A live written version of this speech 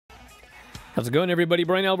How's it going, everybody?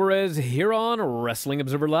 Brian Alvarez here on Wrestling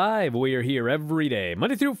Observer Live. We are here every day,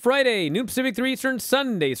 Monday through Friday, noon Pacific, 3 Eastern,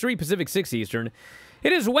 Sunday, 3 Pacific, 6 Eastern.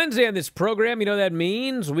 It is Wednesday on this program. You know that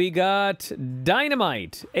means we got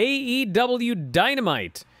Dynamite, AEW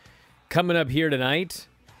Dynamite, coming up here tonight.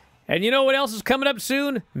 And you know what else is coming up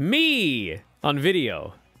soon? Me on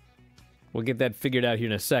video. We'll get that figured out here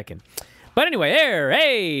in a second. But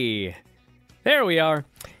anyway, there we are.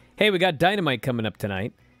 Hey, we got Dynamite coming up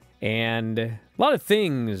tonight. And a lot of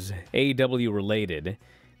things AEW related.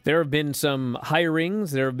 There have been some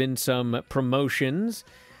hirings. There have been some promotions.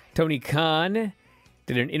 Tony Khan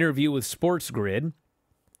did an interview with Sports Grid.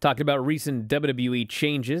 Talked about recent WWE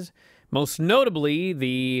changes. Most notably,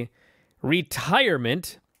 the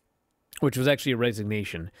retirement, which was actually a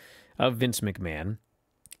resignation, of Vince McMahon.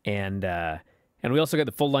 And we also got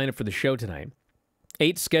the full lineup for the show tonight.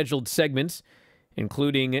 8 scheduled segments,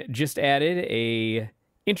 including just added a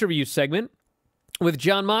interview segment with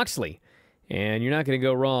Jon Moxley. And you're not going to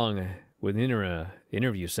go wrong with an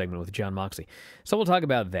interview segment with Jon Moxley. So we'll talk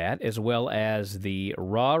about that, as well as the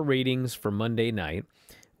Raw ratings for Monday night,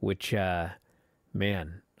 which,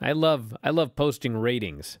 man, I love posting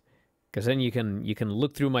ratings, because then you can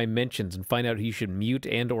look through my mentions and find out who you should mute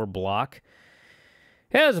and or block.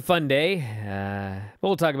 Yeah, it was a fun day. But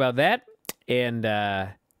we'll talk about that. And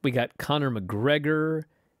we got Conor McGregor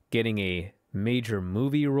getting a major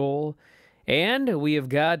movie role. And we have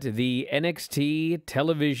got the NXT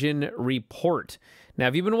television report. Now,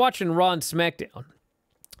 if you've been watching Raw and SmackDown,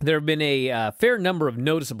 there have been a fair number of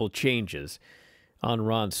noticeable changes on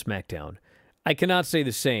Raw and SmackDown. I cannot say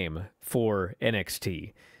the same for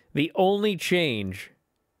NXT. The only change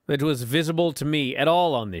that was visible to me at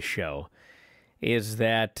all on this show is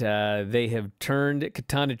that they have turned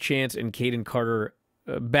Katana Chance and Kaden Carter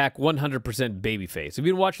back 100% babyface. If you've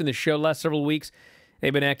been watching the show the last several weeks,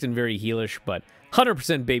 they've been acting very heelish, but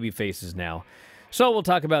 100% babyfaces now. So we'll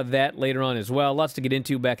talk about that later on as well. Lots to get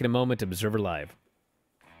into. Back in a moment. Observer Live.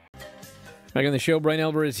 Back on the show, Brian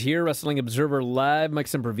Alvarez here, Wrestling Observer Live. Mike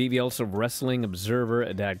Sempervive, also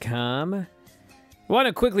WrestlingObserver.com. I want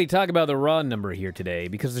to quickly talk about the Raw number here today,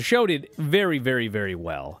 because the show did very, very, very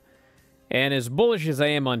well. And as bullish as I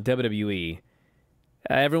am on WWE,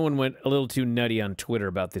 everyone went a little too nutty on Twitter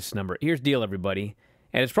about this number. Here's the deal, everybody.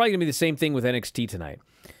 And it's probably going to be the same thing with NXT tonight.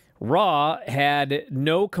 Raw had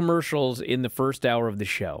no commercials in the first hour of the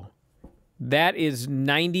show. That is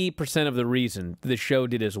 90% of the reason the show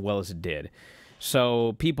did as well as it did.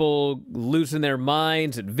 So people losing their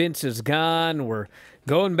minds that Vince is gone. We're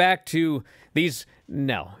going back to these.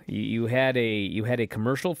 No, you had a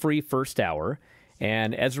commercial-free first hour.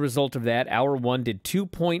 And as a result of that, Hour 1 did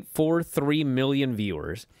 2.43 million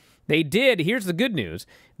viewers. They did, here's the good news,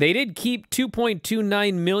 they did keep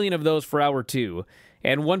 2.29 million of those for Hour 2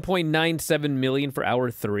 and 1.97 million for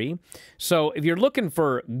Hour 3. So if you're looking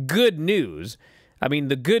for good news, I mean,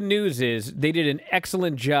 the good news is they did an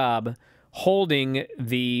excellent job holding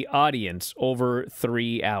the audience over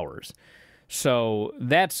 3 hours. So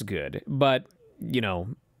that's good. But, you know,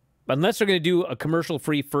 unless they're going to do a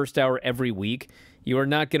commercial-free first hour every week, you are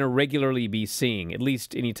not going to regularly be seeing, at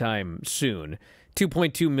least anytime soon,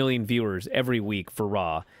 2.2 million viewers every week for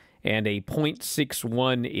Raw and a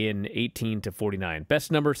 0.61 in 18 to 49.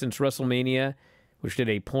 Best number since WrestleMania, which did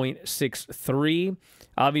a 0.63.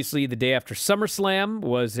 Obviously, the day after SummerSlam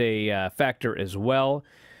was a factor as well.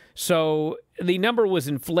 So the number was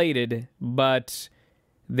inflated, but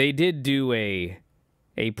they did do a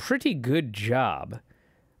pretty good job.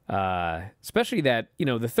 Especially that, you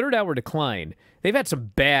know, the third hour decline, they've had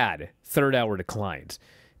some bad third hour declines.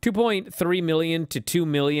 2.3 million to 2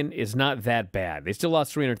 million is not that bad. They still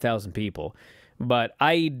lost 300,000 people. But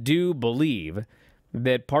I do believe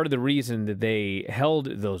that part of the reason that they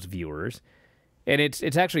held those viewers, and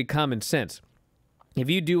it's actually common sense. If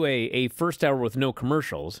you do a first hour with no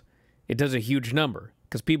commercials, it does a huge number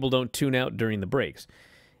because people don't tune out during the breaks.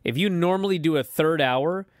 If you normally do a third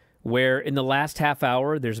hour where in the last half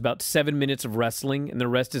hour there's about 7 minutes of wrestling and the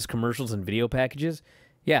rest is commercials and video packages,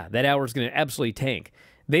 yeah, that hour is going to absolutely tank.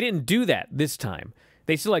 They didn't do that this time.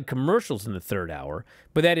 They still had commercials in the third hour,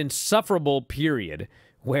 but that insufferable period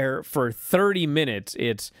where for 30 minutes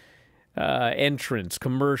it's entrance,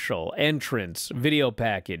 commercial, entrance, video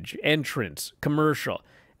package, entrance, commercial.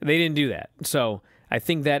 They didn't do that. So I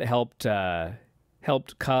think that helped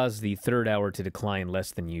cause the third hour to decline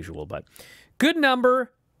less than usual. But good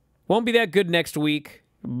number. Won't be that good next week,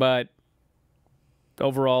 but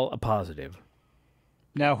overall a positive.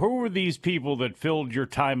 Now, who were these people that filled your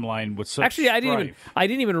timeline with such Actually, strife? I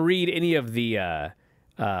didn't even read any of the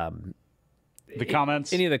The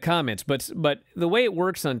comments? Any of the comments. But the way it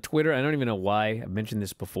works on Twitter, I don't even know why. I've mentioned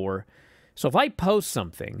this before. So if I post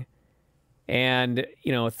something and,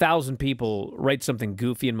 1,000 people write something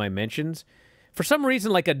goofy in my mentions, for some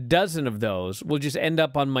reason, like a dozen of those will just end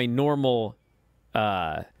up on my normal,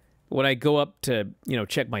 when I go up to,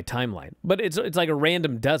 check my timeline. But it's like a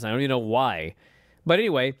random dozen. I don't even know why. But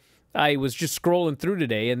anyway, I was just scrolling through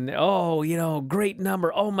today and, great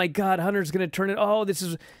number. Oh, my God, Hunter's going to turn it. Oh, this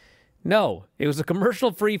is... No, it was a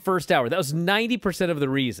commercial-free first hour. That was 90% of the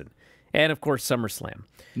reason. And, of course, SummerSlam.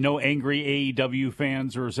 No angry AEW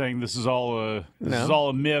fans who are saying this is all a myth.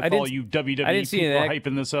 All you WWE people are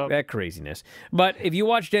hyping this up. That craziness. But if you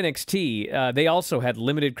watched NXT, they also had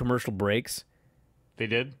limited commercial breaks. They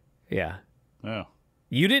did? Yeah. Oh.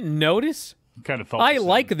 You didn't notice? Kind of felt I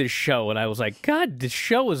like this show, and I was like, God, this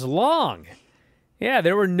show is long. Yeah,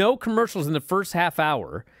 there were no commercials in the first half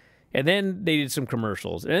hour, and then they did some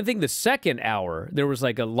commercials. And I think the second hour, there was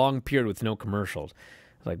like a long period with no commercials.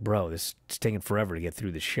 I was like, bro, this is taking forever to get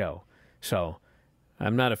through the show. So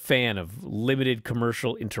I'm not a fan of limited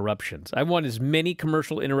commercial interruptions. I want as many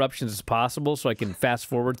commercial interruptions as possible so I can fast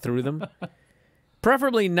forward through them.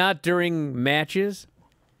 Preferably not during matches.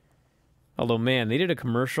 Although, man, they did a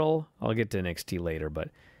commercial. I'll get to NXT later, but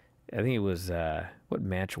I think it was, what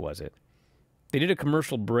match was it? They did a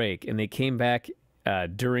commercial break, and they came back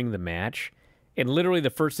during the match, and literally the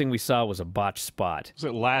first thing we saw was a botched spot. Was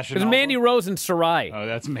it Lash? It was Mandy Rose and Sarai. Oh,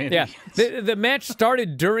 that's Mandy. Yeah, the match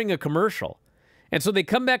started during a commercial. And so they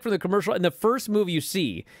come back from the commercial, and the first move you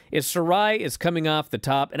see is Sarai is coming off the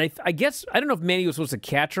top. And I guess, I don't know if Mandy was supposed to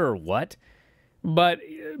catch her or what, but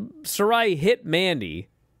Sarai hit Mandy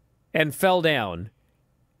and fell down,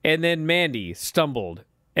 and then Mandy stumbled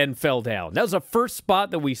and fell down. That was the first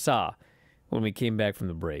spot that we saw when we came back from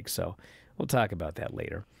the break, so we'll talk about that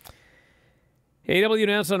later. AEW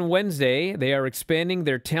announced on Wednesday they are expanding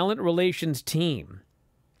their talent relations team,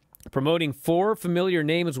 promoting 4 familiar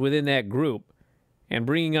names within that group, and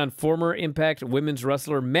bringing on former Impact women's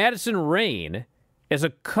wrestler Madison Rayne as a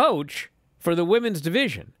coach for the women's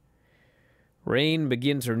division. Rayne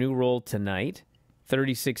begins her new role tonight,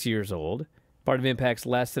 36 years old, part of Impact's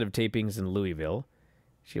last set of tapings in Louisville.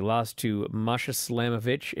 She lost to Masha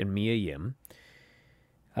Slamovich and Mia Yim.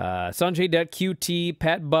 Sanjay Dutt, QT,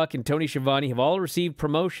 Pat Buck, and Tony Schiavone have all received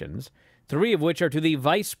promotions, 3 of which are to the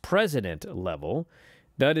vice president level.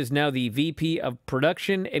 Dutt is now the VP of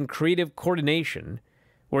Production and Creative Coordination,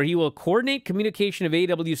 where he will coordinate communication of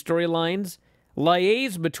AEW storylines,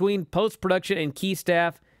 liaise between post-production and key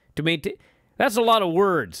staff to maintain... That's a lot of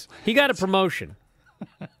words. He got a promotion.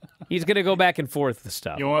 He's going to go back and forth with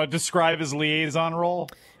stuff. You want to describe his liaison role?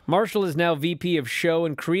 Marshall is now VP of Show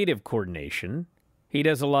and Creative Coordination. He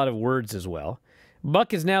does a lot of words as well.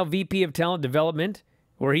 Buck is now VP of Talent Development,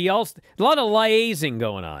 where he also... A lot of liaising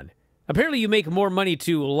going on. Apparently you make more money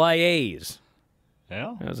to liaise.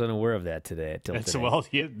 Yeah. I was unaware of that today. Well,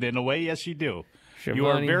 in a way, yes, you do. Schiavone. You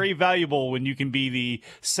are very valuable when you can be the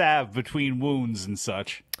salve between wounds and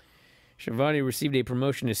such. Schiavone received a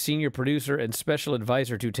promotion as senior producer and special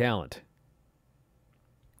advisor to talent.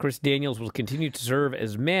 Chris Daniels will continue to serve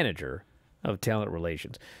as manager of talent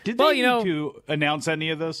relations. Did they need to announce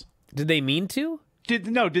any of this? Did they mean to? Did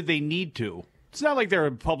they need to? It's not like they're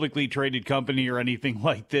a publicly traded company or anything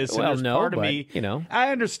like this. Well, and there's no, part of but, me, I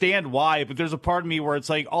understand why, but there's a part of me where it's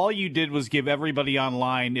like all you did was give everybody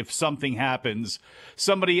online, if something happens,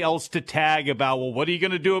 somebody else to tag about, well, what are you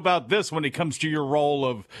going to do about this when it comes to your role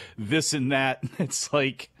of this and that? It's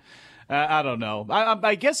like, I don't know.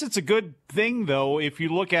 I guess it's a good thing, though, if you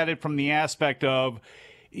look at it from the aspect of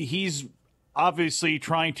he's obviously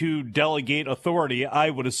trying to delegate authority. I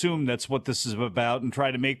would assume that's what this is about, and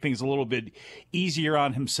try to make things a little bit easier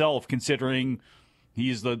on himself, considering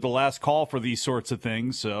he's the last call for these sorts of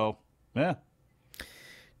things. So, yeah.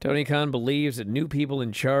 Tony Khan believes that new people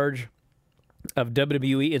in charge of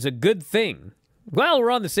WWE is a good thing. Well,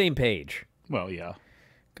 we're on the same page. Well, yeah.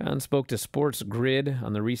 Khan spoke to Sports Grid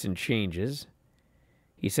on the recent changes.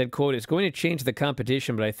 He said, quote, "It's going to change the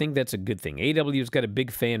competition, but I think that's a good thing. AEW's got a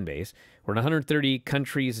big fan base. We're in 130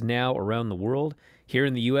 countries now around the world. Here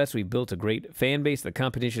in the U.S., we've built a great fan base. The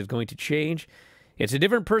competition is going to change. It's a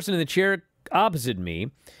different person in the chair opposite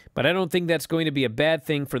me, but I don't think that's going to be a bad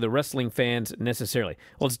thing for the wrestling fans necessarily."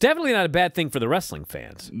 Well, it's definitely not a bad thing for the wrestling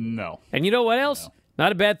fans. No. And you know what else? No.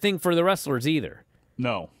 Not a bad thing for the wrestlers either.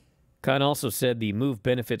 No. Khan also said the move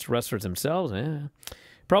benefits wrestlers themselves.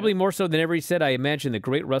 Probably more so than ever. He said, "I imagine that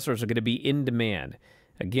great wrestlers are going to be in demand.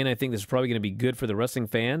 Again, I think this is probably going to be good for the wrestling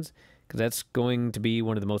fans because that's going to be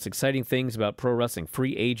one of the most exciting things about pro wrestling,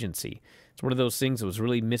 free agency. It's one of those things that was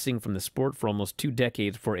really missing from the sport for almost 2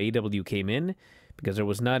 decades before AEW came in because there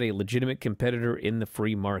was not a legitimate competitor in the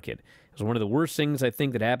free market. It was one of the worst things I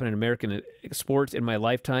think that happened in American sports in my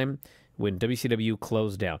lifetime when WCW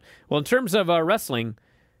closed down. Well, in terms of wrestling,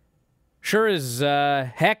 sure as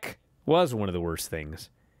heck was one of the worst things.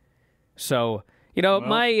 So,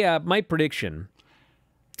 my prediction,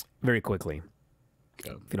 very quickly, if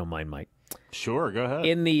you don't mind, Mike. Sure, go ahead.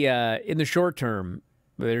 In the short term,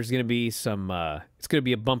 there's going to be it's going to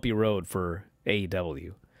be a bumpy road for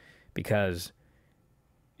AEW because,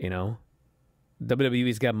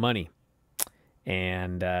 WWE's got money,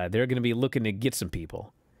 and they're going to be looking to get some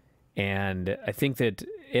people. And I think that,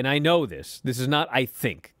 and I know this is not I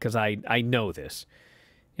think, because I know this.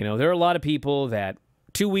 There are a lot of people that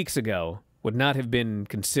 2 weeks ago would not have been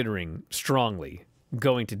considering strongly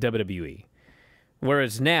going to WWE.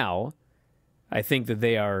 Whereas now, I think that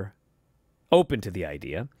they are open to the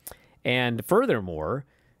idea. And furthermore,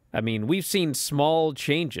 we've seen small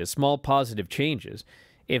changes, small positive changes.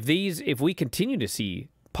 If we continue to see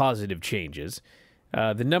positive changes,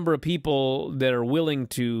 the number of people that are willing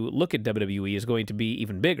to look at WWE is going to be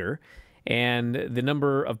even bigger. And the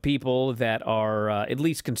number of people that are at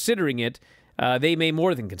least considering it, they may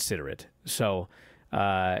more than consider it. So,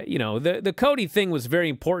 the Cody thing was very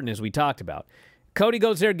important, as we talked about. Cody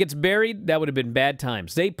goes there, gets buried, that would have been bad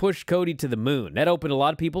times. They pushed Cody to the moon. That opened a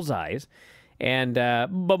lot of people's eyes. And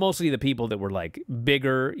but mostly the people that were like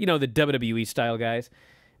bigger, the WWE style guys.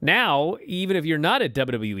 Now, even if you're not a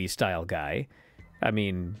WWE style guy,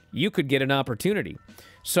 you could get an opportunity.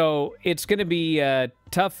 So it's going to be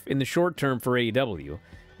tough in the short term for AEW.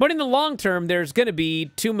 But in the long term, there's going to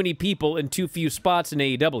be too many people in too few spots in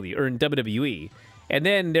AEW or in WWE. And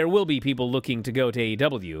then there will be people looking to go to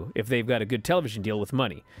AEW if they've got a good television deal with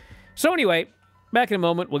money. So anyway, back in a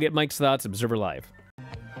moment, we'll get Mike's thoughts, Observer Live.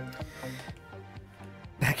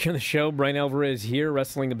 Back here on the show, Brian Alvarez here,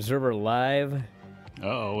 Wrestling Observer Live.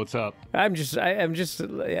 Uh-oh, what's up? We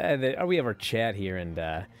have our chat here,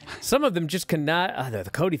 and some of them just cannot, the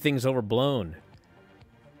Cody thing's overblown.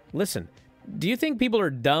 Listen, do you think people are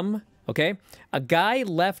dumb? Okay? A guy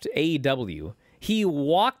left AEW. He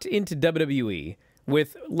walked into WWE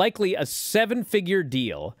with likely a 7-figure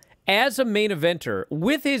deal as a main eventer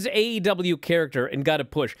with his AEW character and got a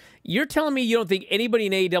push. You're telling me you don't think anybody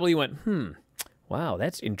in AEW went, wow,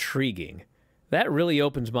 that's intriguing. That really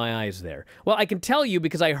opens my eyes there. Well, I can tell you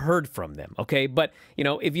because I heard from them, okay? But,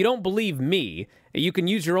 if you don't believe me, you can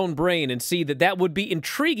use your own brain and see that that would be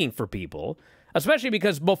intriguing for people, especially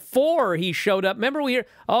because before he showed up, remember we hear,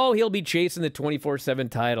 he'll be chasing the 24/7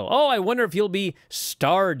 title. Oh, I wonder if he'll be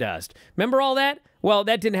Stardust. Remember all that? Well,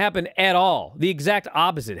 that didn't happen at all. The exact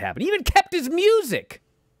opposite happened. He even kept his music.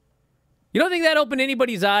 You don't think that opened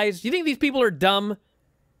anybody's eyes? You think these people are dumb?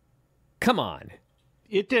 Come on.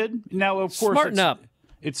 It did. Now, of course, smarten up.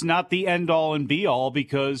 It's not the end-all and be-all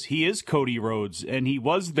because he is Cody Rhodes, and he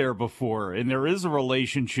was there before, and there is a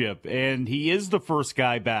relationship, and he is the first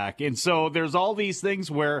guy back. And so there's all these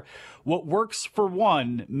things where what works for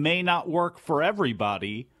one may not work for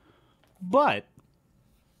everybody, but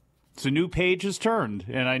it's a new page has turned,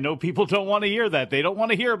 and I know people don't want to hear that. They don't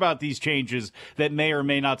want to hear about these changes that may or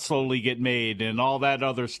may not slowly get made and all that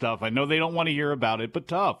other stuff. I know they don't want to hear about it, but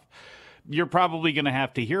tough. You're probably going to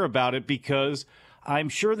have to hear about it because I'm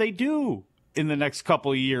sure they do in the next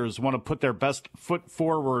couple of years want to put their best foot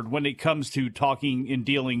forward when it comes to talking and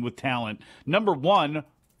dealing with talent. Number one,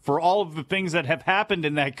 for all of the things that have happened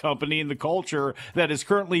in that company and the culture that is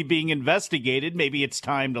currently being investigated, maybe it's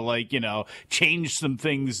time to change some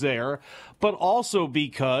things there, but also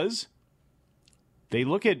because they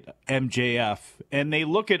look at MJF and they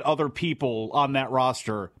look at other people on that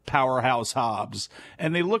roster, Powerhouse Hobbs,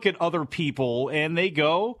 and they look at other people and they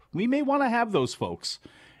go, we may want to have those folks.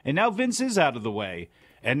 And now Vince is out of the way.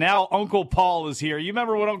 And now Uncle Paul is here. You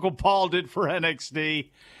remember what Uncle Paul did for NXT?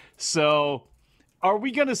 So are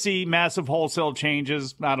we going to see massive wholesale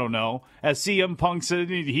changes? I don't know. As CM Punk said,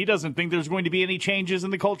 he doesn't think there's going to be any changes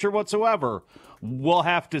in the culture whatsoever. We'll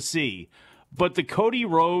have to see. But the Cody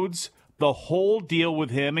Rhodes, the whole deal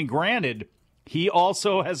with him, and granted, he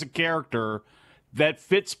also has a character that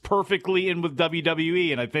fits perfectly in with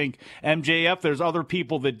WWE, and I think MJF, there's other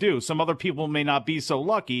people that do. Some other people may not be so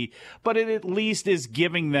lucky, but it at least is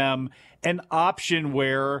giving them an option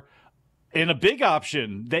where, and a big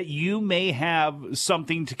option, that you may have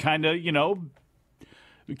something to kind of,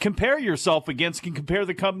 compare yourself against, can compare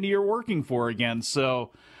the company you're working for against.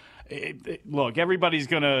 So, look, everybody's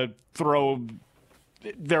going to throw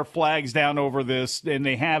their flags down over this, and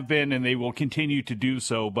they have been, and they will continue to do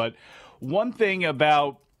so. But one thing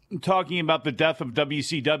about talking about the death of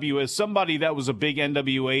WCW, as somebody that was a big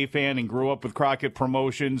NWA fan and grew up with Crockett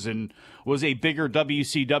Promotions and was a bigger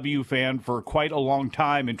WCW fan for quite a long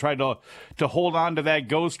time and tried to hold on to that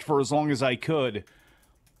ghost for as long as I could.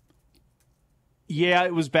 Yeah,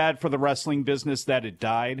 it was bad for the wrestling business that it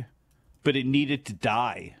died, but it needed to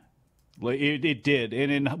die. It did.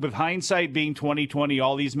 And with hindsight being 2020,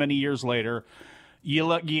 all these many years later,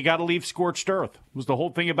 you got to leave scorched earth. It was the whole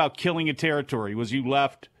thing about killing a territory, was you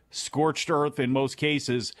left scorched earth in most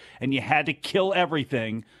cases, and you had to kill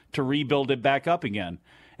everything to rebuild it back up again.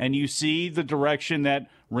 And you see the direction that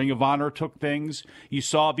Ring of Honor took things. You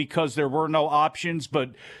saw, because there were no options, but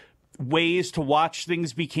ways to watch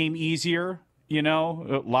things became easier. You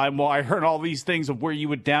know, LimeWire and all these things of where you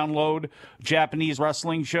would download Japanese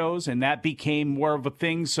wrestling shows, and that became more of a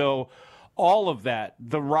thing. So all of that,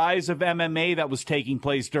 the rise of MMA that was taking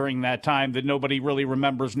place during that time that nobody really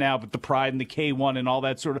remembers now, but the Pride and the K1 and all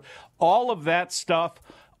that sort of, all of that stuff,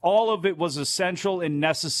 all of it was essential and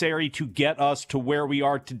necessary to get us to where we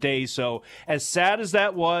are today. So as sad as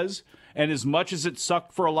that was, and as much as it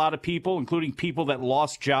sucked for a lot of people, including people that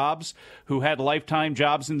lost jobs, who had lifetime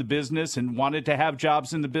jobs in the business and wanted to have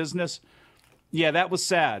jobs in the business, yeah, that was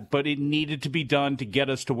sad, but it needed to be done to get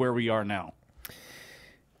us to where we are now.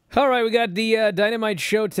 All right, we got the Dynamite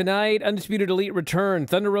show tonight. Undisputed Elite return.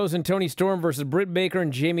 Thunder Rosa and Tony Storm versus Britt Baker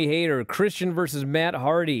and Jamie Hayter. Christian versus Matt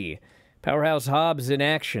Hardy. Powerhouse Hobbs in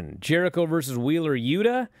action. Jericho versus Wheeler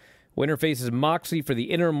Yuta. Winner faces Moxley for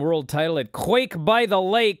the interim world title at Quake by the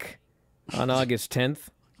Lake on August 10th.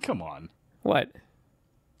 Come on. What?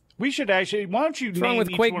 We should actually, why don't you What's name wrong with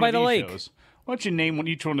each Quake one by of the these Lake? shows? Why don't you name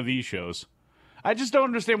each one of these shows? I just don't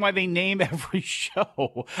understand why they name every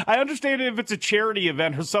show. I understand if it's a charity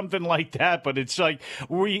event or something like that, but it's like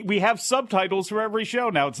we have subtitles for every show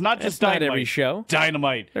now. It's not just Dynamite. Not every show.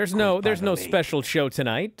 Dynamite. There's no special show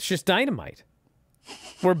tonight. It's just Dynamite.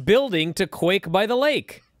 We're building to Quake by the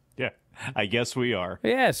Lake. Yeah, I guess we are.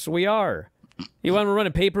 Yes, we are. You want to run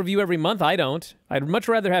a pay-per-view every month? I don't. I'd much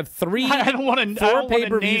rather have I don't want to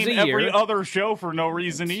pay-per-views name a year. every other show for no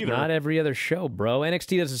reason either. Not every other show, bro.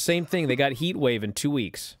 NXT does the same thing. They got Heat Wave in 2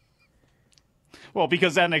 weeks. Well,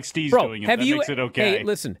 because NXT's Bro, doing it, that makes it okay. Hey,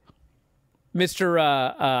 listen,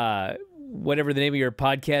 Mr. Whatever the name of your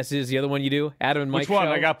podcast is, the other one you do, Adam and Mike Which one?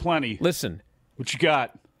 show. I got plenty. Listen. What you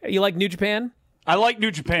got? You like New Japan? I like New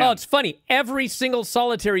Japan. Oh, it's funny. Every single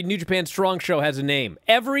solitary New Japan Strong show has a name.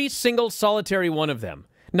 Every single solitary one of them.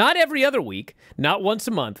 Not every other week, not once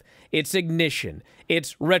a month. It's Ignition.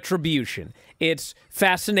 It's Retribution. It's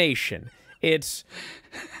Fascination. It's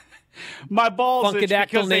my balls itch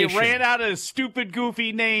because they Nation. ran out of stupid,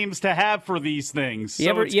 goofy names to have for these things. You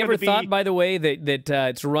ever thought, by the way, that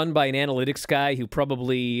it's run by an analytics guy who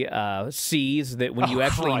probably sees that when you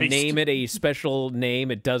actually name it a special name,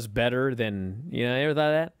 it does better than, you ever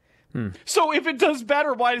thought of that? So if it does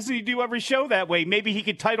better, why doesn't he do every show that way? Maybe he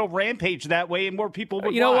could title Rampage that way and more people would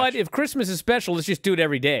watch. You know what? If Christmas is special, let's just do it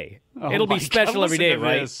every day. It'll be special every day,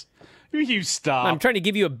 right? You stop. I'm trying to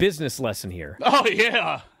give you a business lesson here. Oh,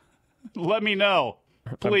 yeah. Let me know.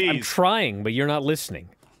 Please. I'm trying, but you're not listening.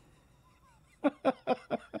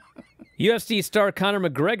 UFC star Conor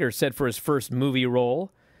McGregor set for his first movie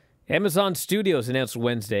role. Amazon Studios announced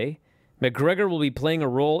Wednesday McGregor will be playing a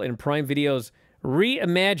role in Prime Video's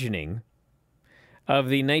reimagining of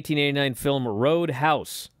the 1989 film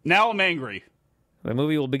Roadhouse. Now I'm angry. The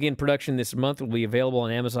movie will begin production this month. It will be available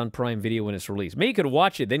on Amazon Prime Video when it's released. Maybe you could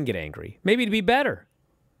watch it, then get angry. Maybe it'd be better.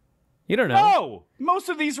 You don't know. No! Most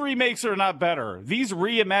of these remakes are not better. These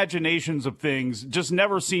reimaginations of things just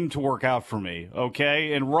never seem to work out for me,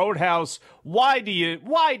 okay? And Roadhouse, why do you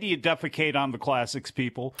defecate on the classics,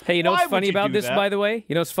 people? Hey, you know what's funny about this, by the way?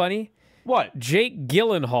 You know what's funny? What? Jake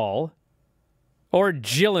Gyllenhaal, or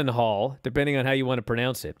Gyllenhaal, depending on how you want to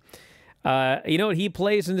pronounce it. You know what he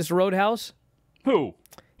plays in this Roadhouse? Who?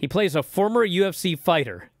 He plays a former UFC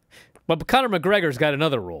fighter. But Conor McGregor's got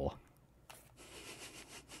another role.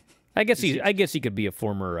 I guess he could be a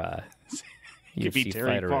former UFC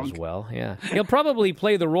fighter as well. Yeah, he'll probably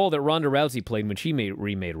play the role that Ronda Rousey played when she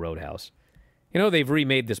remade Roadhouse. You know they've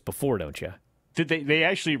remade this before, don't you? Did they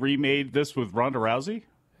actually remade this with Ronda Rousey?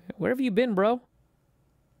 Where have you been, bro?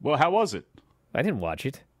 Well, how was it? I didn't watch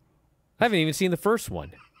it. I haven't even seen the first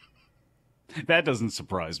one. That doesn't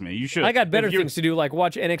surprise me. You should. I got better things to do, like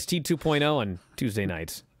watch NXT 2.0 on Tuesday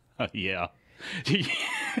nights. Yeah.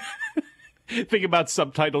 Think about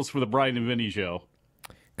subtitles for the Brian and Vinny show.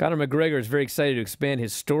 Conor McGregor is very excited to expand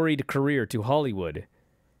his storied career to Hollywood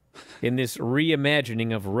in this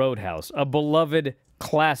reimagining of Roadhouse, a beloved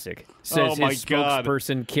Classic, says Oh, my his God.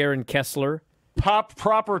 spokesperson, Karen Kessler.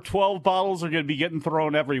 Proper 12 bottles are going to be getting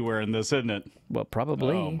thrown everywhere in this, isn't it? Well,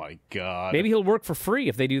 probably. Oh, my God. Maybe he'll work for free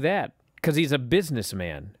if they do that, because he's a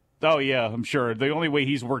businessman. Oh, yeah, I'm sure. The only way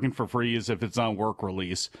he's working for free is if it's on work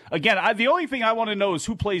release. Again, the only thing I want to know is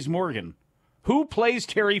who plays Morgan? Who plays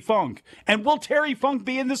Terry Funk? And will Terry Funk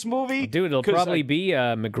be in this movie? Dude, it'll 'Cause probably be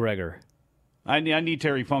McGregor. I need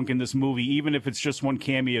Terry Funk in this movie, even if it's just one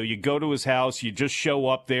cameo. You go to his house, you just show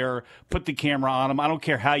up there, put the camera on him. I don't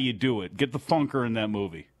care how you do it. Get the Funker in that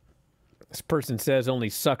movie. This person says only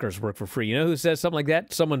suckers work for free. You know who says something like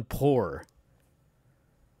that? Someone poor.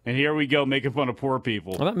 And here we go, making fun of poor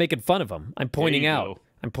people. I'm not making fun of them. I'm pointing There you out. go.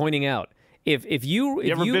 I'm pointing out. If you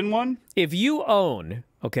You ever been one? If you own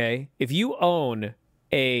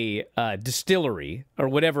a distillery or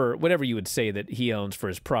whatever you would say that he owns for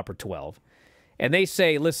his proper 12, and they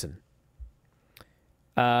say, listen,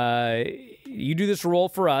 you do this role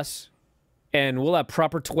for us, and we'll have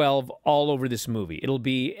proper 12 all over this movie. It'll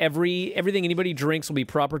be everything anybody drinks will be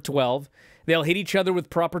proper 12. They'll hit each other with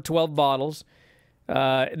proper 12 bottles.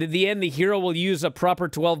 At the end, the hero will use a proper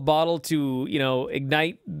 12 bottle to,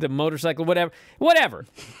 ignite the motorcycle, whatever.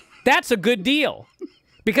 That's a good deal.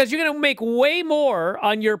 Because you're going to make way more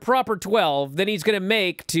on your proper 12 than he's going to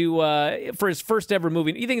make for his first ever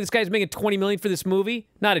movie. You think this guy's making $20 million for this movie?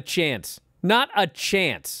 Not a chance. Not a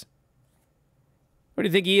chance. What do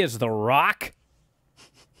you think he is, The Rock?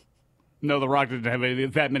 No, The Rock didn't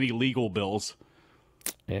have that many legal bills.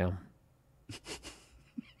 Yeah.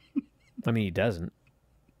 I mean, he doesn't.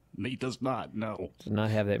 He does not, no. Does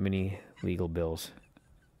not have that many legal bills.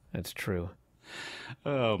 That's true.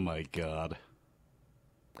 Oh, my God.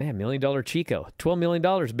 Yeah, $1 Million Chico. $12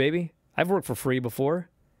 million, baby. I've worked for free before.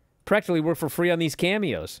 Practically worked for free on these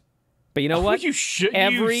cameos. But you know what? You should.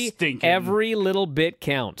 Every little bit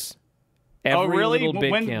counts. Every really? little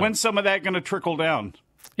bit counts. When's some of that going to trickle down?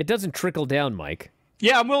 It doesn't trickle down, Mike.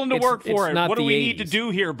 Yeah, I'm willing to work for it. not What do the we need 80s. to do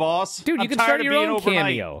here, boss? Dude, you I'm can tired start of your being own overnight.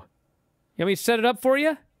 cameo. You want me to set it up for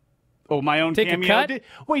you? Oh, my own Take a cameo? cut?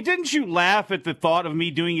 Wait, didn't you laugh at the thought of me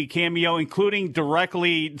doing a cameo, including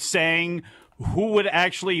directly saying who would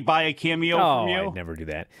actually buy a cameo from you? I'd never do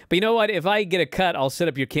that. But you know what? If I get a cut, I'll set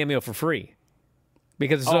up your cameo for free.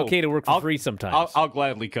 Because it's okay to work for free sometimes. I'll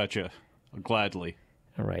gladly cut you. Gladly.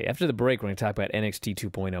 All right. After the break, we're going to talk about NXT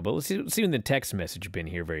 2.0. But let's see in the text message bin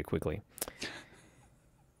here very quickly.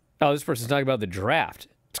 Oh, this person's talking about the draft.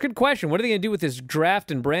 It's a good question. What are they going to do with this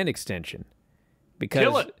draft and brand extension? Because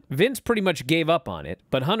Kill it. Vince pretty much gave up on it,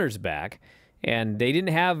 but Hunter's back. And they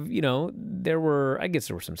didn't have, I guess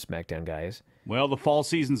there were some SmackDown guys. Well, the fall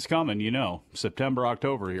season's coming, September,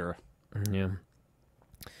 October here. Yeah.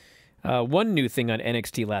 One new thing on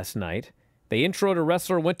NXT last night. They introed a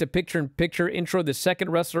wrestler, went to picture-in-picture, introed the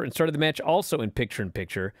second wrestler, and started the match also in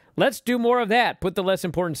picture-in-picture. Let's do more of that. Put the less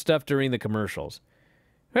important stuff during the commercials.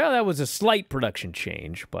 Well, that was a slight production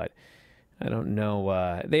change, but I don't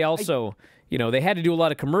know. They also, they had to do a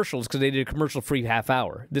lot of commercials because they did a commercial-free half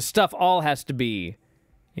hour. This stuff all has to be,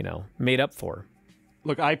 made up for.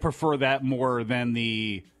 Look, I prefer that more than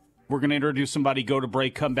we're going to introduce somebody, go to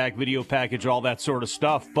break, come back, video package, all that sort of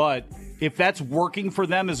stuff. But if that's working for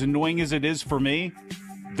them, as annoying as it is for me,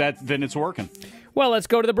 then it's working. Well, let's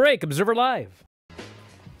go to the break. Observer Live.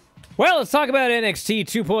 Well, let's talk about NXT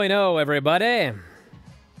 2.0, everybody.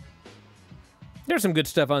 There's some good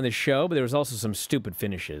stuff on this show, but there was also some stupid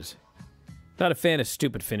finishes. Not a fan of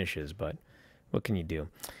stupid finishes, but what can you do?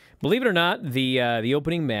 Believe it or not, the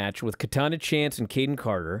opening match with Katana Chance and Caden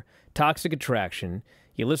Carter, Toxic Attraction,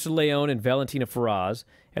 Yulisa Leon and Valentina Feroz,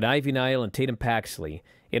 and Ivy Nile and Tatum Paxley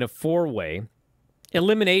in a four-way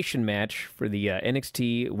elimination match for the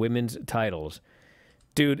NXT women's titles.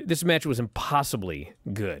 Dude, this match was impossibly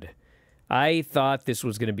good. I thought this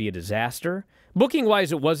was going to be a disaster.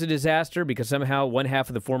 Booking-wise, it was a disaster because somehow one half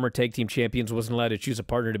of the former tag team champions wasn't allowed to choose a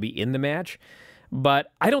partner to be in the match.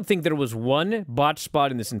 But I don't think there was one botched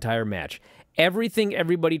spot in this entire match. Everything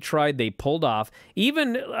everybody tried, they pulled off.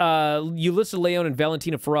 Even Yulisa Leon and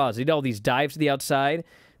Valentina Feroz, they did all these dives to the outside.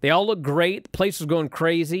 They all looked great. The place was going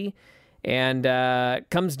crazy. And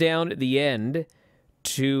comes down at the end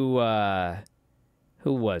to...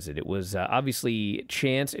 who was it? It was obviously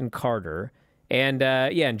Chance and Carter. And,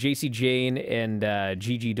 and JC Jane and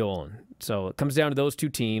Gigi Dolan. So it comes down to those two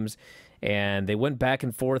teams. And they went back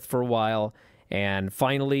and forth for a while. And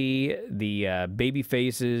finally, the baby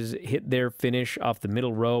faces hit their finish off the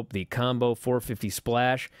middle rope, the combo 450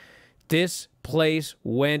 splash. This place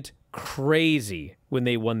went crazy when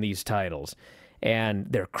they won these titles. And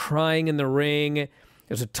they're crying in the ring.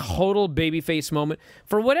 There's a total babyface moment.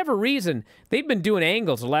 For whatever reason, they've been doing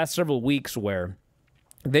angles the last several weeks where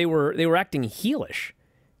they were acting heelish,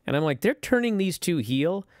 and I'm like, they're turning these two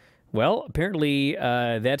heel. Well, apparently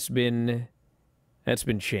that's been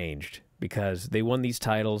changed because they won these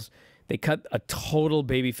titles. They cut a total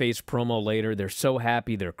babyface promo later. They're so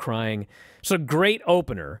happy, they're crying. So great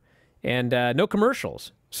opener, and no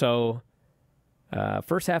commercials. So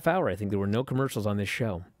first half hour, I think there were no commercials on this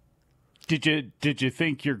show. Did you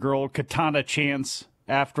think your girl Katana Chance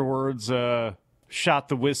afterwards shot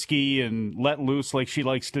the whiskey and let loose like she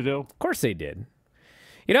likes to do? Of course they did.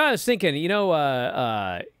 You know, I was thinking,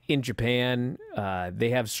 in Japan, they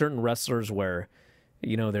have certain wrestlers where,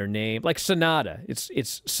 their name, like Sonata.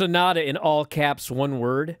 It's Sonata in all caps, one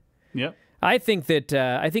word. Yep. I think that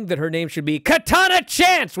her name should be Katana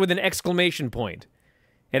Chance with an exclamation point.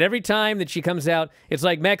 And every time that she comes out, it's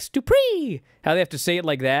like Max Dupree. How they have to say it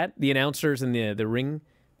like that, the announcers and the ring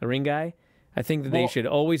guy. I think that they should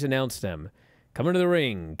always announce them. Coming to the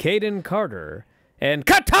ring, Caden Carter and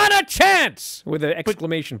Katana Chance with an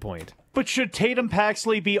exclamation point. But should Tatum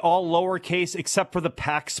Paxley be all lowercase except for the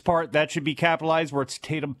Pax part? That should be capitalized where it's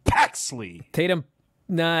Tatum Paxley.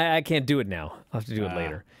 Nah, I can't do it now. I'll have to do it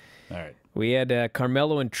later. All right. We had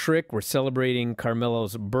Carmelo and Trick were celebrating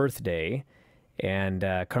Carmelo's birthday, and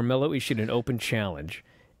Carmelo issued an open challenge.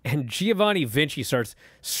 And Giovanni Vinci starts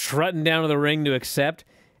strutting down to the ring to accept,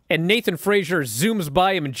 and Nathan Frazier zooms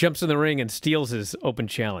by him and jumps in the ring and steals his open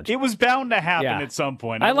challenge. It was bound to happen at some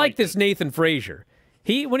point. I like this Nathan Frazier.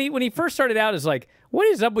 When he first started out, is like, what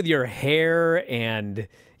is up with your hair? And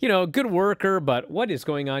good worker, but what is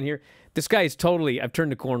going on here? This guy is totally. I've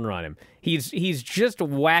turned the corner on him. He's just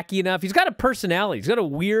wacky enough. He's got a personality. He's got a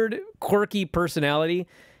weird, quirky personality,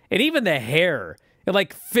 and even the hair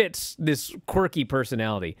it fits this quirky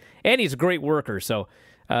personality. And he's a great worker. So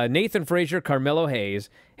Nathan Frazier, Carmelo Hayes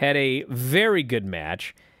had a very good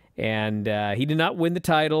match, and he did not win the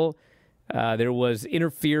title. There was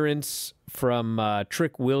interference from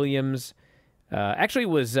Trick Williams. Actually, it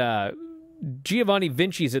was Giovanni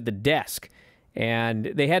Vinci's at the desk, and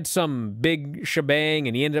they had some big shebang,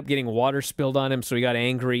 and he ended up getting water spilled on him, so he got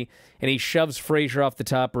angry, and he shoves Frazier off the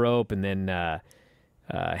top rope, and then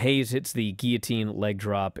Hayes hits the guillotine leg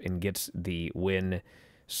drop and gets the win.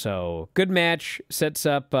 So, good match, sets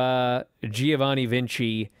up Giovanni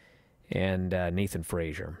Vinci and Nathan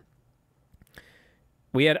Frazier.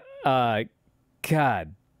 We had,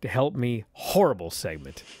 God help me, horrible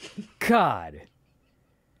segment. God.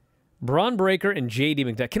 Braun Breaker and JD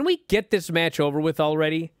McDonagh. Can we get this match over with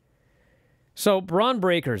already? So, Braun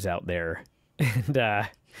Breaker's out there, and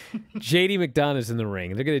JD McDonagh's in the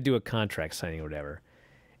ring. They're going to do a contract signing or whatever.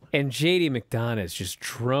 And JD McDonagh is just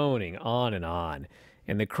droning on,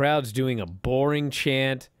 and the crowd's doing a boring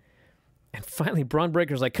chant. And finally, Braun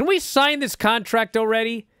Breaker's like, can we sign this contract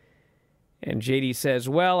already? And JD says,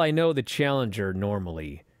 well, I know the challenger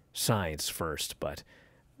normally signs first,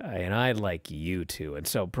 and I'd like you to. And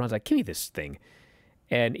so Braun's like, give me this thing.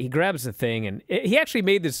 And he grabs the thing, and he actually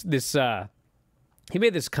made this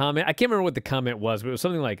comment. I can't remember what the comment was, but it was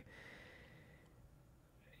something like,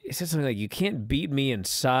 he said something like, you can't beat me in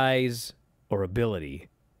size or ability,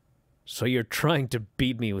 so you're trying to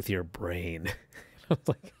beat me with your brain. I was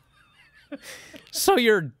like, so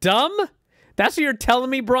you're dumb? That's what you're telling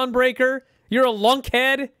me, Braun Breaker? You're a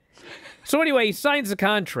lunkhead? So anyway, he signs the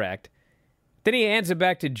contract. Then he hands it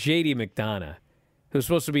back to JD McDonagh, who's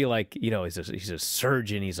supposed to be like, he's a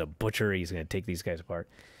surgeon, he's a butcher, he's going to take these guys apart.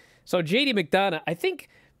 So JD McDonagh, I think,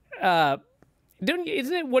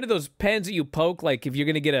 isn't it one of those pens that you poke, like if you're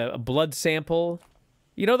going to get a blood sample?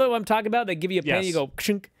 You know what I'm talking about? They give you a pen, you go,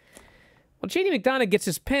 chink. Well, JD McDonagh gets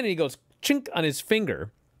his pen, and he goes, chink, on his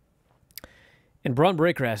finger. And Braun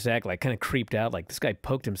Breaker has to act like kind of creeped out, like this guy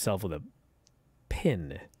poked himself with a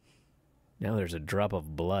pin. Now there's a drop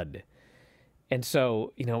of blood. And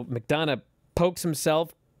so, McDonagh pokes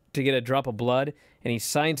himself to get a drop of blood, and he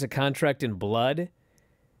signs a contract in blood.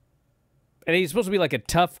 And he's supposed to be like a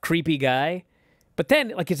tough, creepy guy. But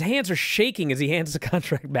then, his hands are shaking as he hands the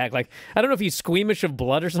contract back. I don't know if he's squeamish of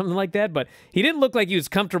blood or something like that, but he didn't look like he was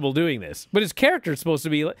comfortable doing this. But his character's supposed to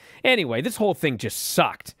be... Anyway, this whole thing just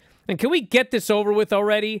sucked. And can we get this over with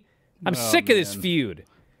already? I'm sick of this feud.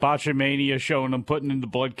 Botchamania showing him putting in the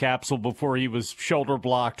blood capsule before he was shoulder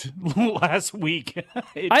blocked last week.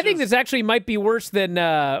 I think this actually might be worse than,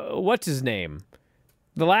 what's his name?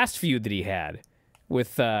 The last feud that he had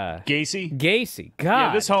with Gacy. Gacy. God.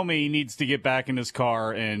 Yeah, this homie needs to get back in his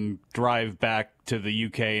car and drive back to the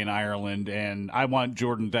UK and Ireland, and I want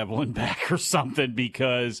Jordan Devlin back or something,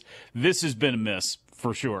 because this has been a miss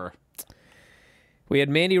for sure. We had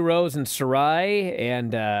Mandy Rose and Sarai,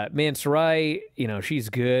 and man, Sarai, she's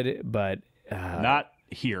good, but not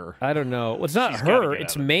here. I don't know. Well, it's not She's gotta her. get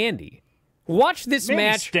It's out of it. Mandy. Watch this Mandy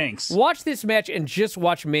match. stinks. Watch this match and just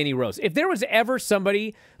watch Mandy Rose. If there was ever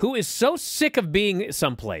somebody who is so sick of being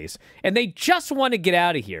someplace and they just want to get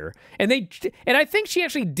out of here, and I think she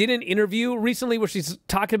actually did an interview recently where she's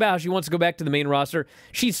talking about how she wants to go back to the main roster.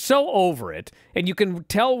 She's so over it, and you can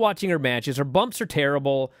tell watching her matches. Her bumps are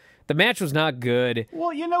terrible. The match was not good.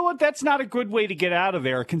 Well, you know what? That's not a good way to get out of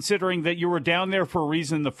there, considering that you were down there for a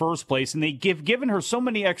reason in the first place, and they given her so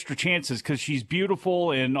many extra chances because she's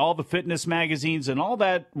beautiful and all the fitness magazines and all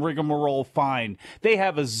that rigmarole. Fine, they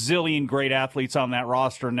have a zillion great athletes on that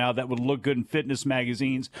roster now that would look good in fitness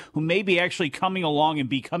magazines, who may be actually coming along and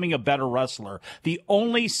becoming a better wrestler. The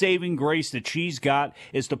only saving grace that she's got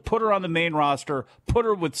is to put her on the main roster, put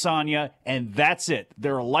her with Sonya, and that's it.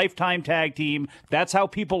 They're a lifetime tag team. That's how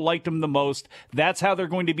people like them the most. That's how they're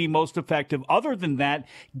going to be most effective. Other than that,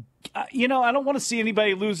 I don't want to see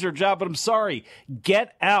anybody lose their job, but I'm sorry.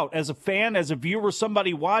 Get out. As a fan, as a viewer,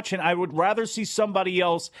 somebody watching, I would rather see somebody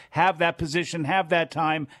else have that position, have that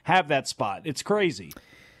time, have that spot. It's crazy.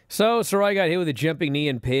 So Sarai got hit with a jumping knee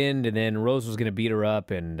and pinned, and then Rose was going to beat her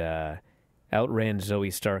up and outran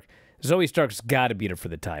Zoe Stark. Zoe Stark's got to beat her for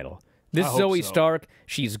the title. This is Zoe Stark.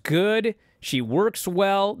 She's good. She works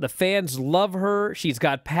well. The fans love her. She's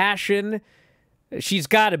got passion. She's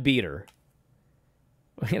got to beat her.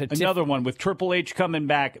 Another one with Triple H coming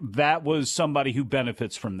back. That was somebody who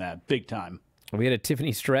benefits from that big time. We had a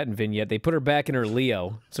Tiffany Stratton vignette. They put her back in her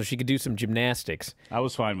Leo so she could do some gymnastics. I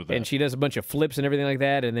was fine with that. And she does a bunch of flips and everything like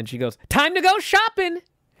that. And then she goes, "Time to go shopping."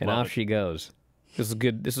 And off she goes. This is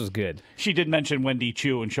good. This was good. She did mention Wendy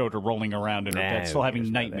Chu and showed her rolling around in her bed, still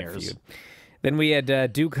having nightmares. Then we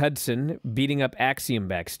had Duke Hudson beating up Axiom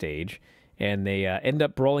backstage, and they end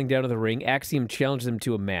up brawling down to the ring. Axiom challenged them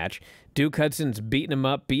to a match. Duke Hudson's beating him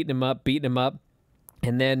up,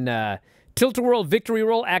 and then tilt-a-whirl victory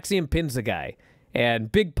roll. Axiom pins the guy,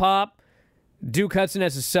 and big pop. Duke Hudson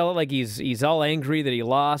has to sell it like he's all angry that he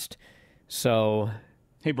lost. So,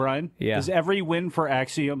 hey Brian, yeah, is every win for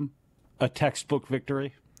Axiom a textbook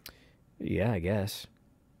victory? Yeah, I guess,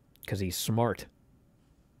 because he's smart.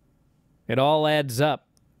 It all adds up.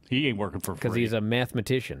 He ain't working for free. Because he's a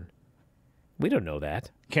mathematician. We don't know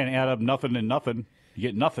that. Can't add up nothing and nothing. You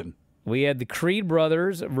get nothing. We had the Creed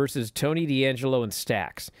brothers versus Tony D'Angelo and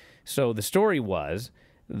Stax. So the story was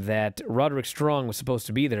that Roderick Strong was supposed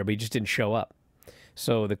to be there, but he just didn't show up.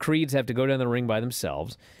 So the Creeds have to go down the ring by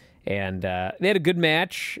themselves. And they had a good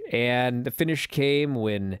match, and the finish came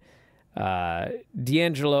when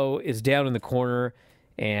D'Angelo is down in the corner,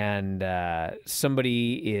 and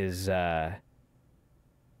somebody is they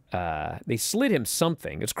slid him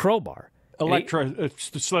something. It's crowbar. Electra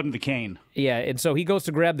slid him the cane. Yeah, and so he goes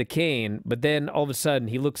to grab the cane, but then all of a sudden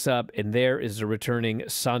he looks up, and there is the returning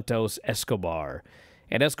Santos Escobar.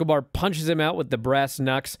 And Escobar punches him out with the brass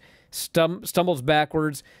knucks, stumbles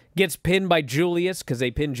backwards, gets pinned by Julius, because they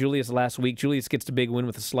pinned Julius last week. Julius gets the big win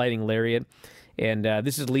with a sliding lariat. And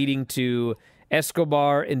this is leading to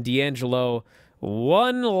Escobar and D'Angelo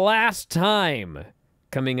one last time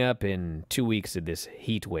coming up in 2 weeks at this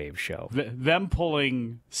Heat Wave show. Them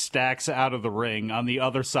pulling Stax out of the ring on the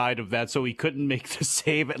other side of that so he couldn't make the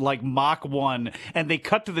save at like Mach 1. And they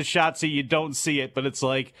cut to the shot so you don't see it. But it's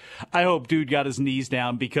like, I hope dude got his knees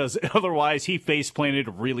down because otherwise he face planted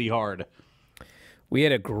really hard. We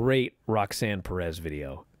had a great Roxanne Perez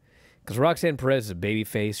video. Because Roxanne Perez is a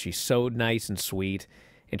babyface. She's so nice and sweet.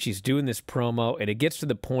 And she's doing this promo. And it gets to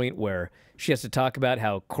the point where she has to talk about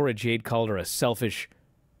how Cora Jade called her a selfish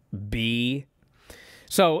bee.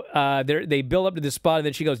 So they build up to this spot. And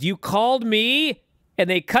then she goes, "You called me?" And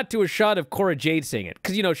they cut to a shot of Cora Jade saying it.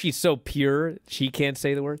 Because, she's so pure. She can't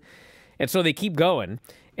say the word. And so they keep going.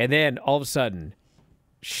 And then all of a sudden,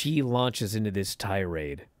 she launches into this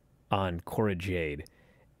tirade on Cora Jade.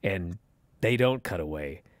 And they don't cut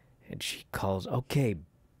away. And she calls, "Okay."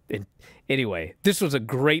 And anyway, this was a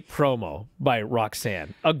great promo by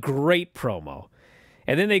Roxanne. A great promo.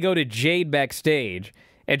 And then they go to Jade backstage.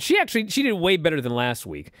 And she did way better than last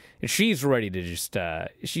week. And she's ready to just,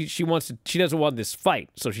 she doesn't want this fight.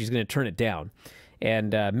 So she's going to turn it down.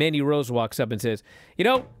 And Mandy Rose walks up and says,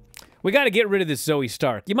 "We got to get rid of this Zoe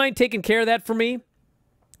Stark. You mind taking care of that for me?"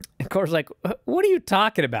 And Cora's like, "What are you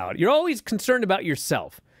talking about? You're always concerned about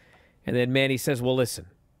yourself." And then Mandy says, "Well, listen.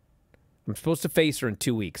 I'm supposed to face her in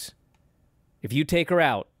 2 weeks. If you take her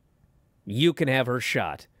out, you can have her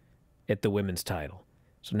shot at the women's title."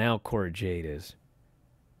 So now Cora Jade is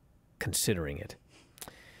considering it.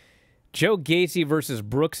 Joe Gacy versus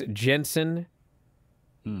Brooks Jensen.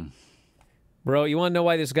 Bro, you want to know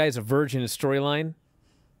why this guy's a virgin in his storyline?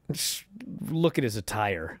 Just look at his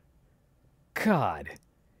attire. God.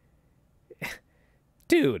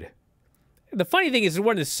 Dude, the funny thing is he's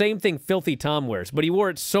wearing the same thing Filthy Tom wears, but he wore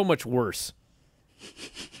it so much worse.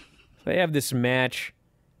 They have this match,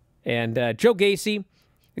 and Joe Gacy,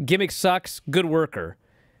 gimmick sucks, good worker,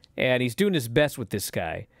 and he's doing his best with this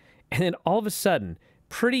guy. And then all of a sudden,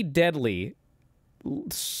 Pretty Deadly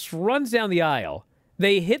runs down the aisle.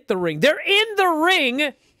 They hit the ring. They're in the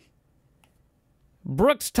ring.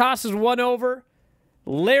 Brooks tosses one over.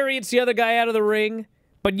 Lariats the other guy out of the ring.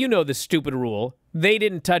 But you know the stupid rule. They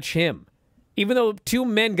didn't touch him. Even though two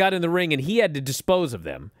men got in the ring and he had to dispose of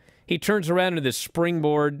them. He turns around into this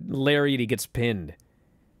springboard lariat. He gets pinned.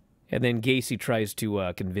 And then Gacy tries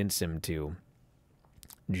to convince him to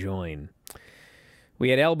join. We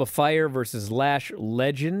had Alba Fire versus Lash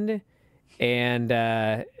Legend. And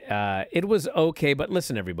it was okay. But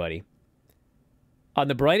listen, everybody. On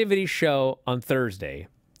the Brian and Vinny show on Thursday,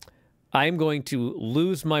 I'm going to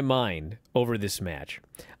lose my mind over this match.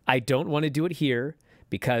 I don't want to do it here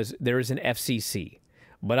because there is an FCC.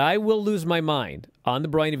 But I will lose my mind on the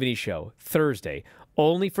Brian and Vinny show Thursday,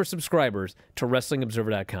 only for subscribers to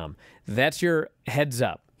WrestlingObserver.com. That's your heads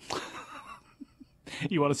up.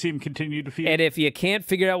 You want to see him continue to feed? And if you can't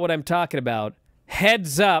figure out what I'm talking about,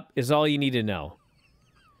 heads up is all you need to know.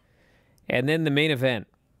 And then the main event.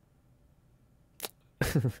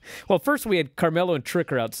 Well, first we had Carmelo and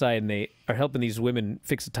Tricker outside, and they are helping these women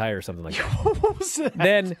fix a tire or something like that. What was that?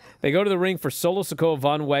 Then they go to the ring for Solo Sikoa,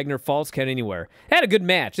 Von Wagner, Falls Count Anywhere. They had a good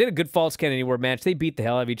match. They had a good Falls Count Anywhere match. They beat the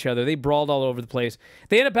hell out of each other. They brawled all over the place.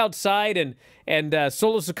 They end up outside, and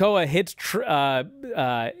Solo Sikoa hits,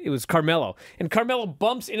 it was Carmelo. And Carmelo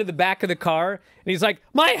bumps into the back of the car, and he's like,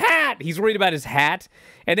 my hat! He's worried about his hat.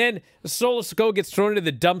 And then Solo Sikoa gets thrown into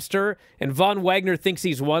the dumpster, and Von Wagner thinks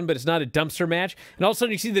he's won, but it's not a dumpster match. And all of a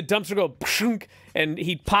sudden you see the dumpster go, pshunk, and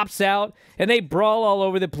he pops out, and they brawl all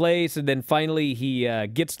over the place, and then finally he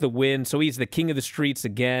gets the win, so he's the king of the streets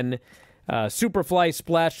again. Superfly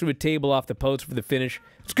splash through a table off the post for the finish.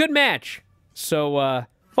 It's a good match. So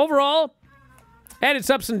overall, had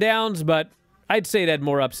its ups and downs, but I'd say it had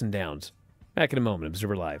more ups and downs. Back in a moment,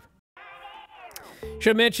 Observer Live.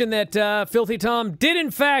 Should mention that Filthy Tom did,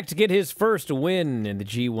 in fact, get his first win in the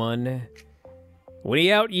G1. When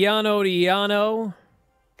he out Yano to Yano,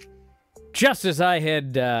 just as I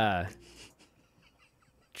had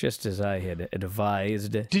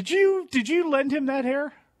advised. Did you lend him that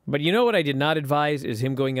hair? But you know what I did not advise is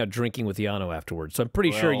him going out drinking with Yano afterwards. So I'm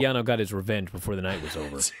pretty sure Yano got his revenge before the night was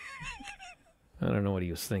over. I don't know what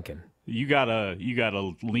he was thinking. You gotta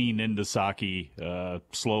lean into Saki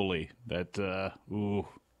slowly.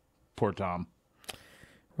 Poor Tom.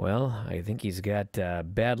 Well, I think he's got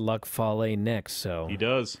Bad Luck Fale next, so he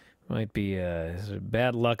does. Might be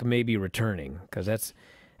Bad Luck maybe returning, because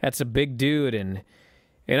that's a big dude, and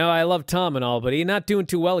you know I love Tom and all, but he's not doing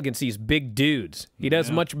too well against these big dudes. He does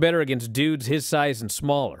much better against dudes his size and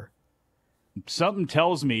smaller. Something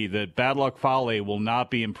tells me that Bad Luck Fale will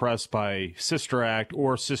not be impressed by Sister Act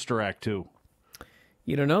or Sister Act 2.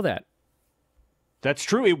 You don't know that. That's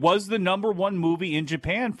true. It was the #1 movie in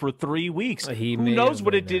Japan for 3 weeks. Who knows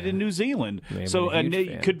what it did in New Zealand? So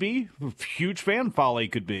it could be a huge fan. Fale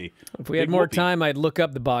could be. If we had more time, I'd look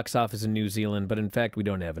up the box office in New Zealand, but in fact, we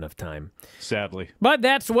don't have enough time. Sadly. But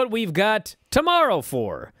that's what we've got tomorrow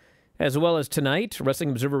for. As well as tonight, Wrestling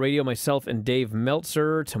Observer Radio, myself and Dave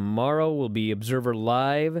Meltzer. Tomorrow will be Observer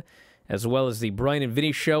Live, as well as the Brian and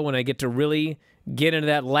Vinny show when I get to really get into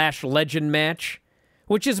that Lash Legend match,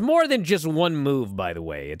 which is more than just one move, by the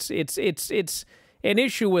way. It's an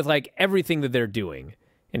issue with like everything that they're doing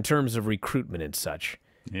in terms of recruitment and such.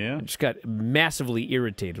 Yeah, I just got massively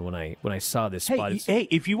irritated when I saw this spot. Hey,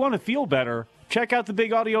 if you want to feel better, check out the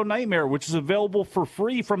Big Audio Nightmare, which is available for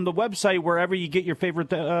free from the website wherever you get your favorite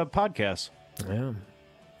podcasts. Yeah,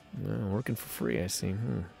 working for free, I see.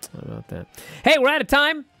 How about that? Hey, we're out of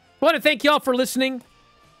time. I want to thank you all for listening.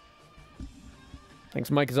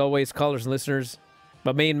 Thanks, Mike, as always, callers and listeners.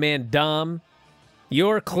 My main man, Dom.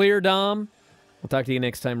 You're clear, Dom. We'll talk to you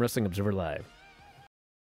next time, Wrestling Observer Live.